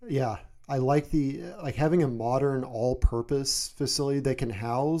like having a modern all-purpose facility that can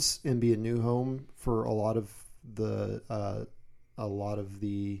house and be a new home for a lot of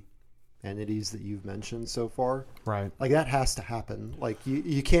the entities that you've mentioned so far. Right. That has to happen.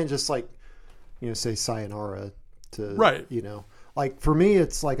 You can't just say sayonara to, right. For me,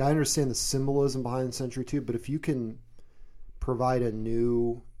 it's I understand the symbolism behind Century 2, but if you can provide a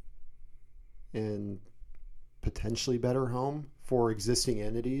new and potentially better home for existing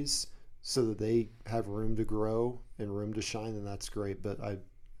entities so that they have room to grow and room to shine, then that's great. But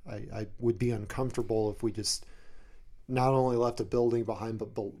I would be uncomfortable if we just not only left a building behind,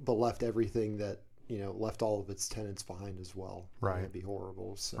 but left everything that, left all of its tenants behind as well. Right. It'd be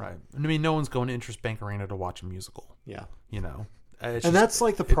horrible. So. Right. I mean, no one's going to Interest Bank Arena to watch a musical. Yeah. And that's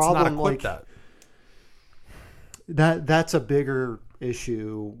the problem. It's not equipped that's a bigger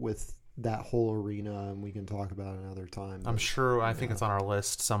issue with that whole arena, and we can talk about it another time. I'm sure. I think it's on our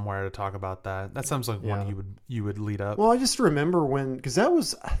list somewhere to talk about that. That sounds like one you would lead up. Well, I just remember because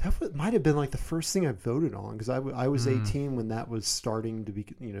that might have been the first thing I voted on, because I was 18 when that was starting to be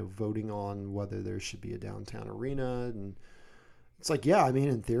voting on whether there should be a downtown arena, and it's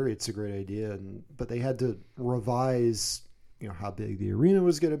in theory it's a great idea, but they had to revise how big the arena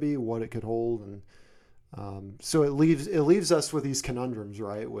was going to be, what it could hold, and so it leaves us with these conundrums,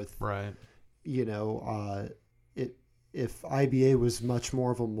 right? Right. If IBA was much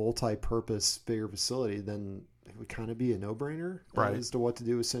more of a multi-purpose, bigger facility, then it would kind of be a no-brainer, right, as to what to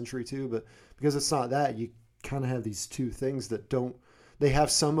do with Century 2. But because it's not that, you kind of have these two things that they have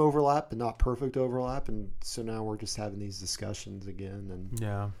some overlap, but not perfect overlap. And so now we're just having these discussions again. And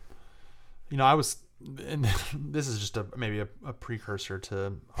yeah, and this is just maybe a precursor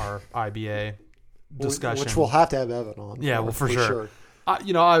to our IBA discussion, which we'll have to have Evan on. Yeah, for sure.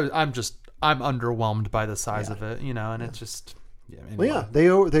 I'm underwhelmed by the size of it, and it's just anyway. Well, yeah, they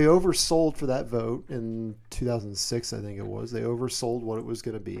oversold for that vote in 2006, I think it was. They oversold what it was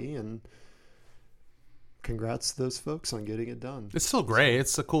going to be, and congrats to those folks on getting it done. It's still great.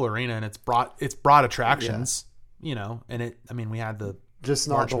 It's a cool arena, and it's brought attractions, and we had the just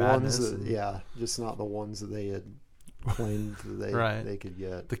not March the Madness ones that just not the ones that they had claimed that they could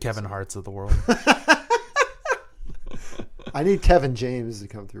get. The Kevin Harts of the world. I need Kevin James to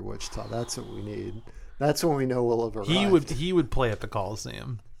come through Wichita. That's what we need. That's when we know we'll have arrived. He would play at the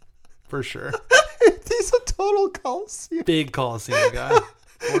Coliseum, for sure. He's a total Coliseum. Big Coliseum guy,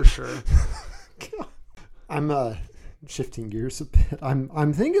 for sure. God. I'm shifting gears a bit.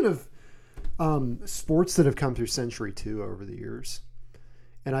 I'm thinking of sports that have come through Century 2 over the years,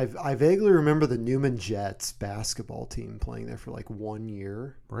 And I vaguely remember the Newman Jets basketball team playing there for like 1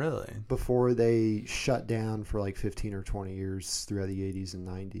 year. Really? Before they shut down for like 15 or 20 years throughout the 80s and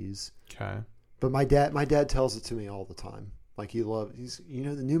 90s. Okay. But my dad tells it to me all the time. Like the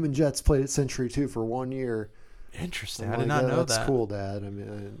Newman Jets played at Century 2 for 1 year. Interesting. I did not know that. That's cool, Dad. I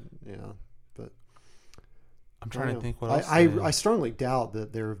mean, yeah. But I'm trying to think what else. I strongly doubt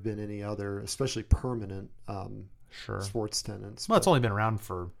that there have been any other, especially permanent sports tenants. Well, it's only been around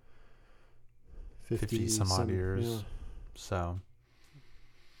for 50 some odd years. Yeah. So,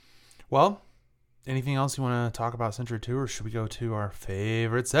 well, anything else you want to talk about Century 2, or should we go to our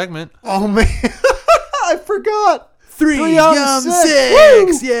favorite segment? Oh, man. I forgot. 3 on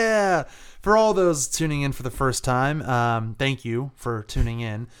 6. Yeah. For all those tuning in for the first time, thank you for tuning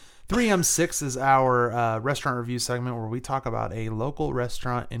in. 3M6 is our restaurant review segment where we talk about a local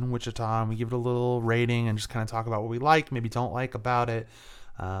restaurant in Wichita and we give it a little rating and just kind of talk about what we like, maybe don't like about it.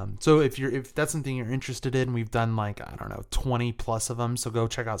 So if that's something you're interested in, we've done 20 plus of them. So go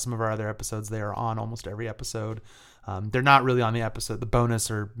check out some of our other episodes. They are on almost every episode. They're not really on the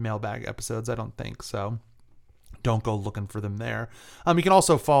bonus or mailbag episodes, I don't think. So don't go looking for them there. You can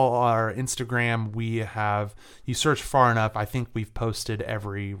also follow our Instagram. You search far enough, I think we've posted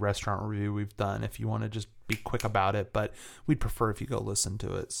every restaurant review we've done if you want to just be quick about it, but we'd prefer if you go listen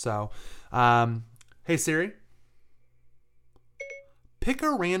to it. So, hey Siri, pick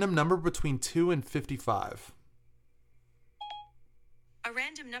a random number between 2 and 55. A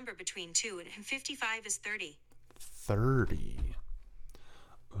random number between 2 and 55 is 30. 30.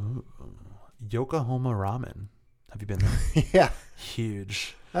 Ooh. Yokohama Ramen. Have you been there? Yeah.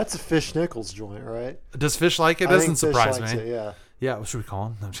 Huge. That's a Fish Nichols joint, right? Does Fish like it? Doesn't surprise me. It, yeah. Yeah. What should we call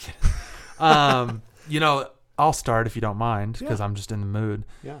him? No, I'm just kidding. I'll start if you don't mind because I'm just in the mood.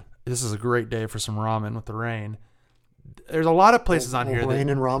 Yeah. This is a great day for some ramen with the rain. There's a lot of places on here. Rain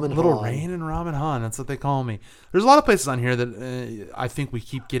and Ramen Little Rain and Ramen Han. That's what they call me. There's a lot of places on here that I think we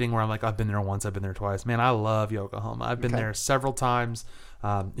keep getting where I'm like, I've been there once, I've been there twice. Man, I love Yokohama. I've been there several times.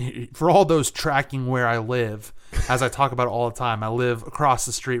 For all those tracking where I live, as I talk about it all the time, I live across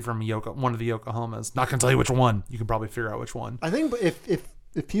the street from one of the Yokohamas. Not going to tell you which one. You can probably figure out which one. I think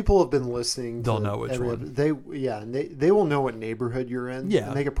if people have been listening, they'll know which one. They will know what neighborhood you're in. Yeah,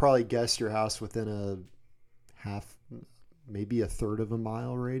 and they could probably guess your house within a half, maybe a third of a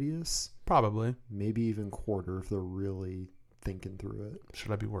mile radius. Probably, maybe even quarter if they're really thinking through it.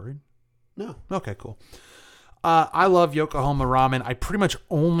 Should I be worried? No. Okay, cool. I love Yokohama Ramen. I pretty much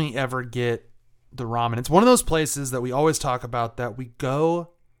only ever get the ramen. It's one of those places that we always talk about that we go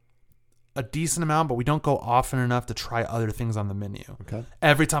a decent amount, but we don't go often enough to try other things on the menu. Okay.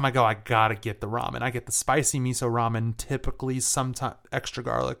 Every time I go, I gotta get the ramen. I get the spicy miso ramen, typically sometimes extra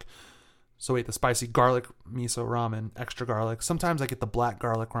garlic. So wait, the spicy garlic miso ramen, extra garlic. Sometimes I get the black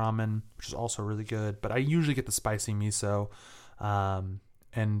garlic ramen, which is also really good, but I usually get the spicy miso.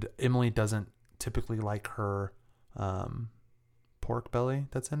 And Emily doesn't typically like her pork belly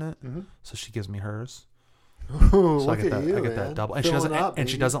that's in it, so she gives me hers. Ooh, so I get that that double, and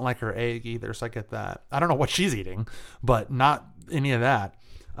she doesn't like her egg either, so I get that. I don't know what she's eating, but not any of that.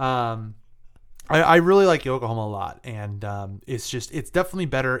 I really like Yokohama a lot, and it's definitely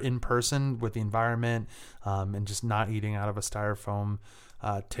better in person with the environment, and just not eating out of a styrofoam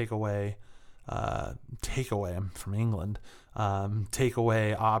takeaway. I'm from England.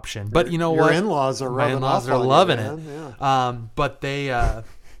 Takeaway option, but you know what? Your in-laws are loving it. Yeah. But they,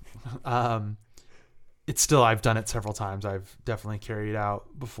 it's still, I've done it several times. I've definitely carried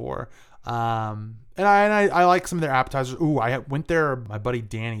out before. And I like some of their appetizers. Ooh, I went there. My buddy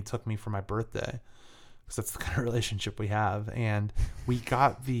Danny took me for my birthday because that's the kind of relationship we have. And we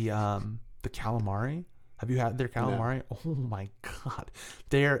got the calamari. Have you had their calamari? No. Oh my God.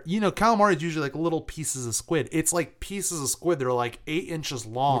 Calamari is usually like little pieces of squid. It's like pieces of squid. They're like 8 inches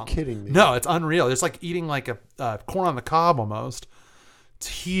long. You're kidding me. No, it's unreal. It's like eating like a corn on the cob almost. It's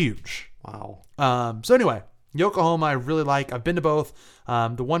huge. Wow. So anyway, Yokohama, I really like. I've been to both.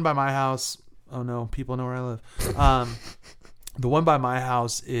 The one by my house. Oh no, people know where I live. The one by my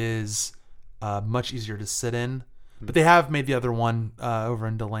house is much easier to sit in, but they have made the other one over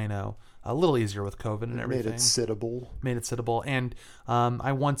in Delano a little easier with COVID and everything. Made it sittable. And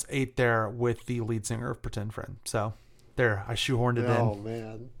I once ate there with the lead singer of Pretend Friend. So there, I shoehorned it in. Oh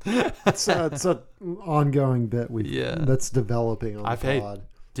man, it's an ongoing bit that's developing on the pod.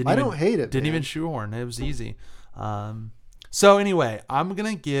 I don't hate it. Didn't even shoehorn. It was easy. So anyway, I'm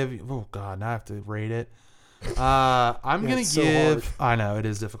gonna give. Oh God, now I have to rate it. I'm gonna give. So I know it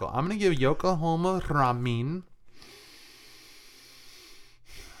is difficult. I'm gonna give Yokohama Ramen.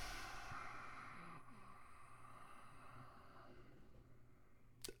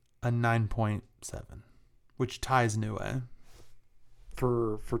 a 9.7, which ties Niue.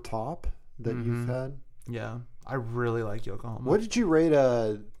 For top that you've had? Yeah. I really like Yokohama. What did you rate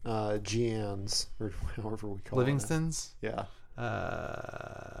Gian's, or however we call Livingston's? it? Yeah.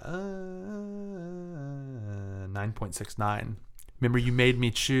 9.69. Remember, you made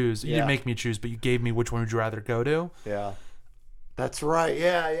me choose. You didn't make me choose, but you gave me which one would you rather go to. Yeah. That's right.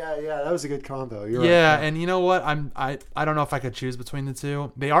 Yeah. That was a good combo. You're yeah, right. And you know what? I don't know if I could choose between the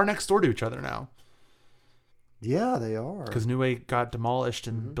two. They are next door to each other now. Yeah, they are. Because Niue got demolished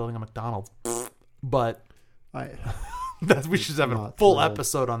and building a McDonald's. But we should have a full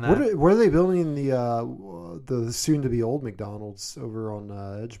episode on that. Where are they building the soon-to-be old McDonald's over on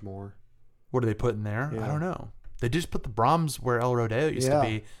Edgemore? What are they putting there? Yeah. I don't know. They just put the Brahms where El Rodeo used to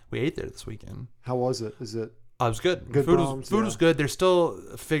be. We ate there this weekend. How was it? Is it? It was good. Food was good. They're still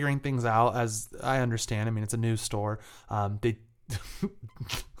figuring things out, as I understand. I mean, it's a new store.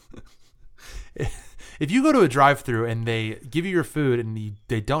 If you go to a drive-thru and they give you your food and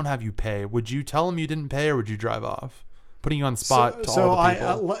they don't have you pay, would you tell them you didn't pay, or would you drive off? Putting you on the spot all the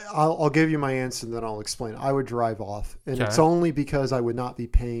people. I'll give you my answer and then I'll explain. I would drive off. And it's only because I would not be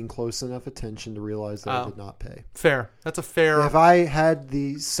paying close enough attention to realize that I did not pay. Fair. That's a fair... If I had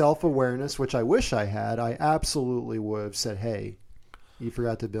the self-awareness, which I wish I had, I absolutely would have said, hey, you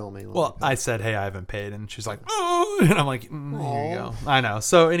forgot to bill me. Well, I said, hey, I haven't paid. And she's like, oh. And I'm like, here you go. I know.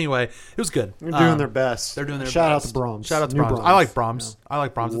 So anyway, it was good. They're doing their best. They're doing their best. Shout out to Brahms. Shout out to Brahms. I like Brahms. Yeah. I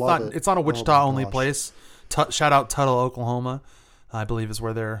like Brahms. It's not a Wichita-only place. Shout out Tuttle, Oklahoma, I believe is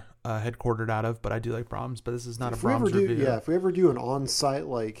where they're headquartered out of. But I do like Brahms. But this is not a Brahms review. Yeah, if we ever do an on-site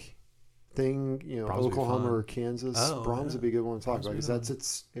thing, Brahms Oklahoma or Kansas, Brahms would be a good one to talk about because that's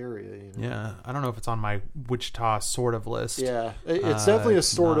its area. Yeah, I don't know if it's on my Wichita sort of list. Yeah, it's definitely a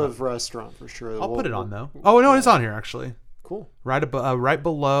sort of restaurant for sure. I'll put it on though. Oh no, it's on here actually. Cool. Right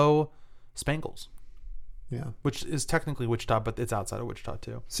below Spangles. Yeah, which is technically Wichita, but it's outside of Wichita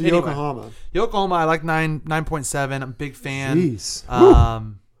too. So anyway, Yokohama, I like 9.7. I'm a big fan. Jeez. I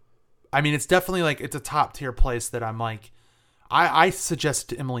mean, it's definitely it's a top tier place that I'm like. I suggest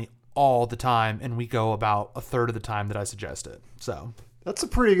to Emily all the time, and we go about a third of the time that I suggest it. So that's a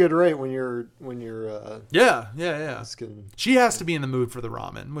pretty good rate when you're. Yeah. She has to be in the mood for the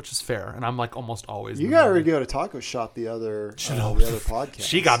ramen, which is fair, and I'm almost always. You got her to go to Taco Shop the other podcast.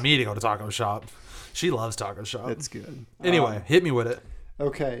 She got me to go to Taco Shop. She loves Taco Shop. It's good. Anyway, hit me with it.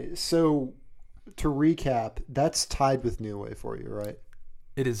 Okay, so to recap, that's tied with Niue for you, right?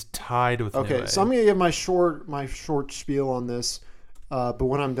 It is tied with Niue. Okay, so I'm going to give my short spiel on this, but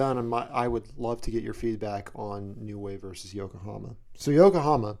when I'm done, I would love to get your feedback on Niue versus Yokohama. So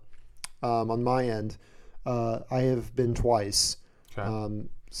Yokohama, on my end, I have been twice. Okay.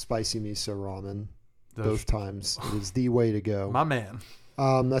 Spicy miso ramen, both times. It is the way to go. My man.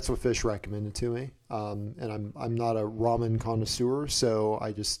 That's what Fish recommended to me, and I'm not a ramen connoisseur, so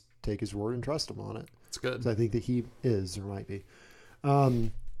I just take his word and trust him on it. It's good. I think that he is or might be.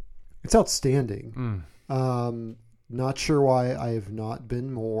 It's outstanding. Not sure why I have not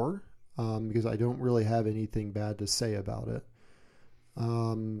been more, because I don't really have anything bad to say about it.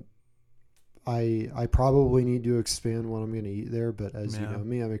 I probably need to expand what I'm going to eat there, but as you know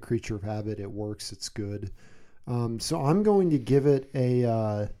me, I'm a creature of habit. It works. It's good. So I'm going to give it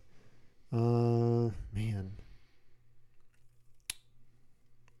a, I'm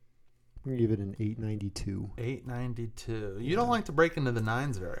going to give it an 892. 892. You don't like to break into the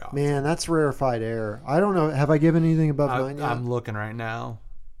nines very often. Man, that's rarefied air. I don't know. Have I given anything above 9 yet? I'm looking right now.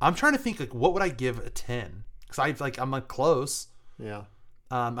 I'm trying to think what would I give a 10? Because I'm close. Yeah.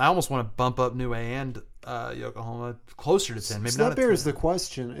 I almost want to bump up Niue and Yokohama closer to 10. Maybe so not. That bears the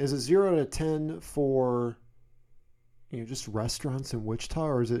question: is it 0 out of 10 for just restaurants in Wichita,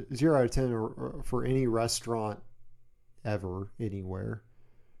 or is it 0 out of 10 or for any restaurant ever anywhere?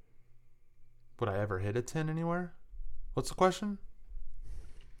 Would I ever hit a 10 anywhere? What's the question?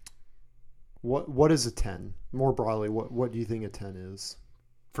 What is a 10? More broadly, what do you think a 10 is?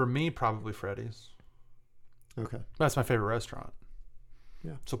 For me, probably Freddy's. Okay. That's my favorite restaurant.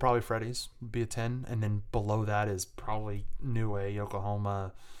 Yeah. So probably Freddy's would be a 10. And then below that is probably Niue,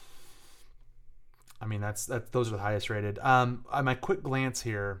 Yokohama. I mean, those are the highest rated. My quick glance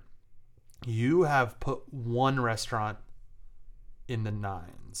here, you have put one restaurant in the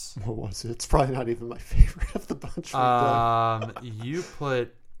 9s. What was it? It's probably not even my favorite of the bunch. You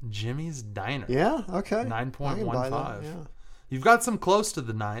put Jimmy's Diner. Yeah, okay. 9.15. Yeah. You've got some close to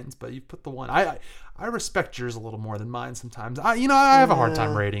the 9s, but you put the 1. I respect yours a little more than mine sometimes. I have a hard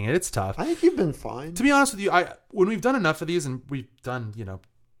time rating it. It's tough. I think you've been fine. To be honest with you, when we've done enough of these, and we've done,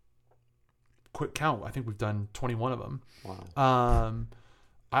 quick count, I think we've done 21 of them. Wow.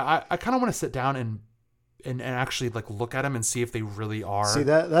 I kind of want to sit down and actually like look at them and see if they really are. See,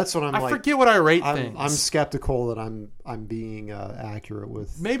 that's what I forget what I rate things. I'm skeptical that I'm being accurate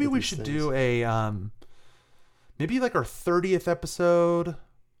with. Maybe we should do a maybe like our 30th episode.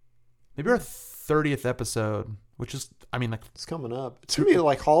 Maybe our 30th episode, which is, I mean, like it's coming up. It's gonna be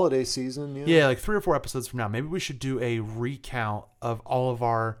like holiday season. Yeah, like 3 or 4 episodes from now. Maybe we should do a recount of all of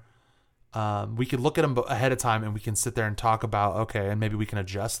our. We could look at them ahead of time and we can sit there and talk about, okay, and maybe we can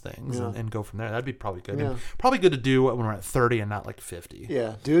adjust things and go from there. That'd be probably good. Yeah. Probably good to do when we're at 30 and not like 50.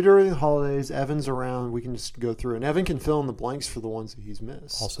 Yeah. Do it during the holidays. Evan's around. We can just go through and Evan can fill in the blanks for the ones that he's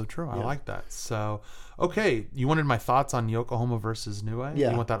missed. Also true. I like that. So, okay. You wanted my thoughts on Yokohama versus Neway?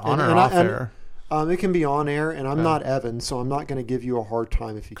 Yeah. You want that on or off air? It can be on air, and I'm not Evan, so I'm not going to give you a hard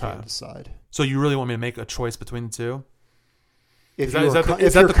time if you can't decide. So you really want me to make a choice between the two? If you're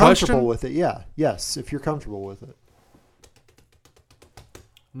comfortable question? with it, yeah. Yes, if you're comfortable with it.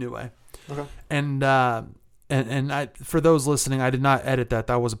 Neway. Okay. And I, for those listening, I did not edit that.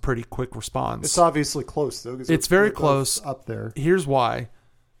 That was a pretty quick response. It's obviously close, though. It's very close. Up there. Here's why.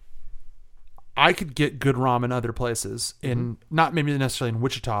 I could get good ramen other places, not maybe necessarily in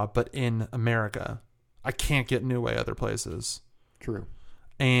Wichita, but in America. I can't get Neway other places. True.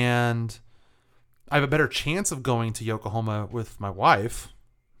 And I have a better chance of going to Yokohama with my wife.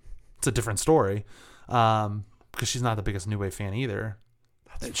 It's a different story, because she's not the biggest Neway fan either.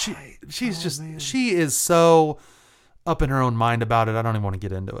 She is so up in her own mind about it. I don't even want to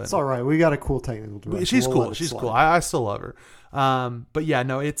get into it. It's all right. We got a cool technical director. She's cool. She's cool. I still love her. But yeah,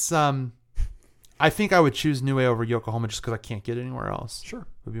 no, it's I think I would choose Neway over Yokohama just because I can't get it anywhere else. Sure,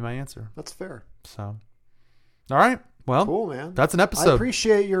 would be my answer. That's fair. So, all right. Well, cool, man. That's an episode. I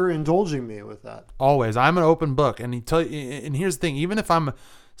appreciate your indulging me with that. Always. I'm an open book. And and here's the thing. Even if I'm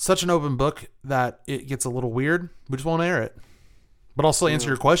such an open book that it gets a little weird, we just won't air it. But I'll still answer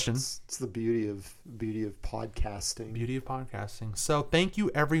your question. It's the beauty of podcasting. Beauty of podcasting. So thank you,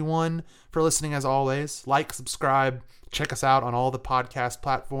 everyone, for listening as always. Like, subscribe. Check us out on all the podcast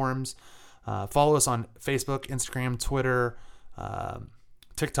platforms. Follow us on Facebook, Instagram, Twitter,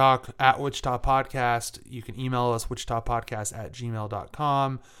 TikTok at Wichita Podcast. You can email us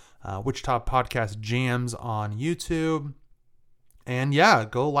wichitapodcast@gmail.com. Wichita Podcast Jams on YouTube. And yeah,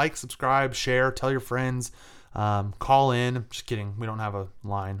 go like, subscribe, share, tell your friends, call in. Just kidding. We don't have a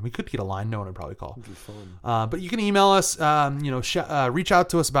line. We could get a line. No one would probably call. It'd be fun. But you can email us, reach out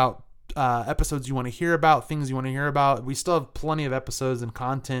to us about episodes you want to hear about, things you want to hear about. We still have plenty of episodes and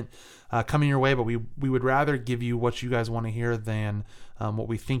content coming your way, but we would rather give you what you guys want to hear than what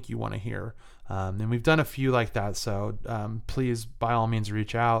we think you want to hear. And we've done a few like that, so please, by all means,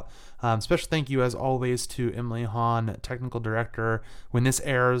 reach out. Special thank you, as always, to Emily Hahn, Technical Director. When this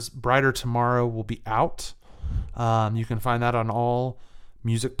airs, Brighter Tomorrow will be out. You can find that on all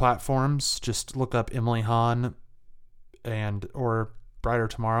music platforms. Just look up Emily Hahn or Brighter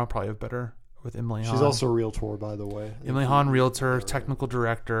Tomorrow, probably have better with Emily Hahn. She's also a realtor, by the way. Emily Hahn, realtor, technical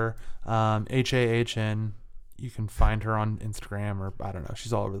director, HAHN. You can find her on Instagram, or I don't know.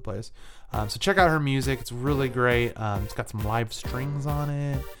 She's all over the place. So check out her music. It's really great. It's got some live strings on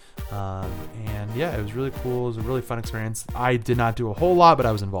it. And yeah, it was really cool. It was a really fun experience. I did not do a whole lot, but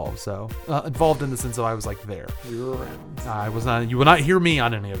I was involved. So involved in the sense that I was like there. You were around. I was not. You will not hear me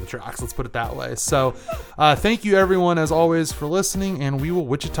on any of the tracks. Let's put it that way. So thank you, everyone, as always, for listening, and we will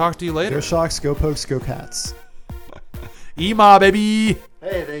talk to you later. Go Shocks, go Pokes, go Cats. EMA, baby.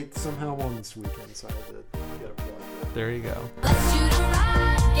 Hey, they somehow won this weekend, so I had to get a plug. There you go. Let's shoot a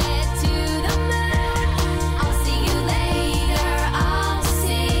rocket to the